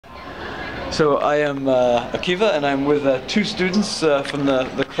So I am Akiva, and I'm with two students from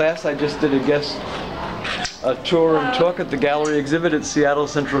the class. I just did a guest tour and talk at the gallery exhibit at Seattle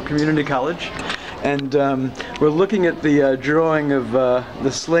Central Community College. And we're looking at the drawing of the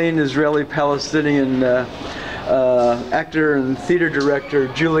slain Israeli-Palestinian actor and theater director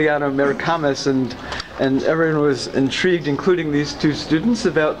Juliano Mer-Khamis, and everyone was intrigued, including these two students,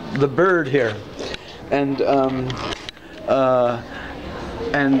 about the bird here.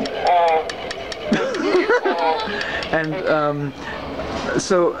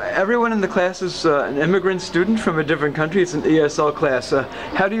 So everyone in the class is an immigrant student from a different country. It's an ESL class.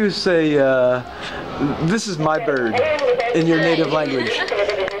 How do you say, "This is my bird," in your native language?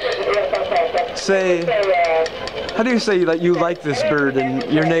 Say, how do you say that you like this bird in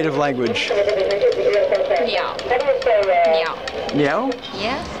your native language? Meow. Meow. Meow?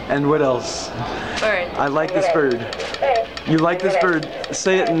 Yes. And what else? Bird. I like this bird. You like this bird.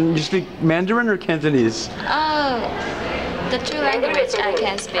 Say it, and you speak Mandarin or Cantonese? Oh, the two languages I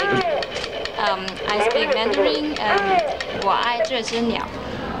can speak. I speak Mandarin and 我爱这只鸟.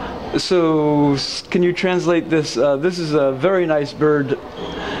 So, can you translate this? This is a very nice bird,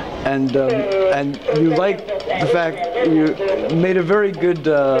 and you like the fact you made a very good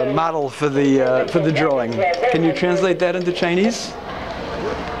model for the drawing. Can you translate that into Chinese?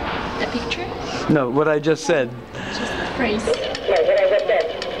 The picture? No, what I just said. Just the phrase. Sorry.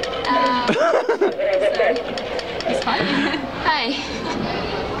 It's fine. Hi.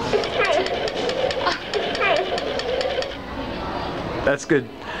 That's good.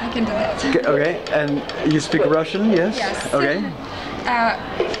 I can do that. Okay, and you speak Russian, yes? Yes. Okay.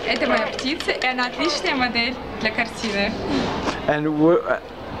 Это моя птица, и она отличная модель для картины. And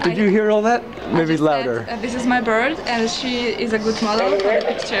did you hear all that? Maybe louder. This is my bird, and she is a good model for the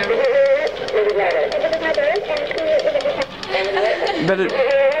picture.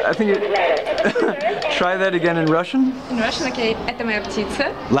 I think try that again in Russian. In Russian, okay. Это моя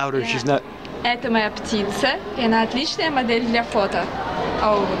птица. Louder, she's not. Это моя птица, и она отличная модель для фото,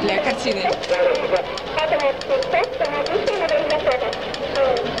 для картины.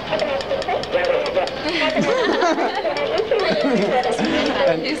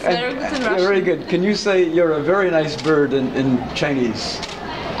 It's very good in Russian. Very good. Can you say you're a very nice bird in Chinese?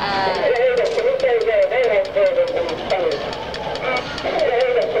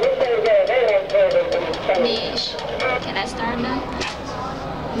 Can I start now?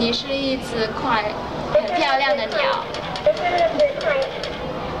 你是一只很漂亮的鸟。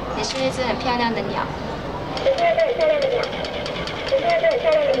你是一只很漂亮的鸟。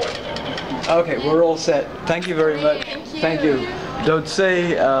 Okay, we're all set. Thank you very much. Thank you. Don't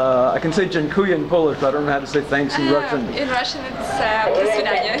say, I can say dziękuję in Polish, but I don't know how to say thanks in Russian. In Russian, it's до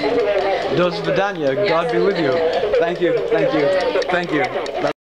свидания. До свидания. God be with you. Thank you. Thank you. Thank you. Bye.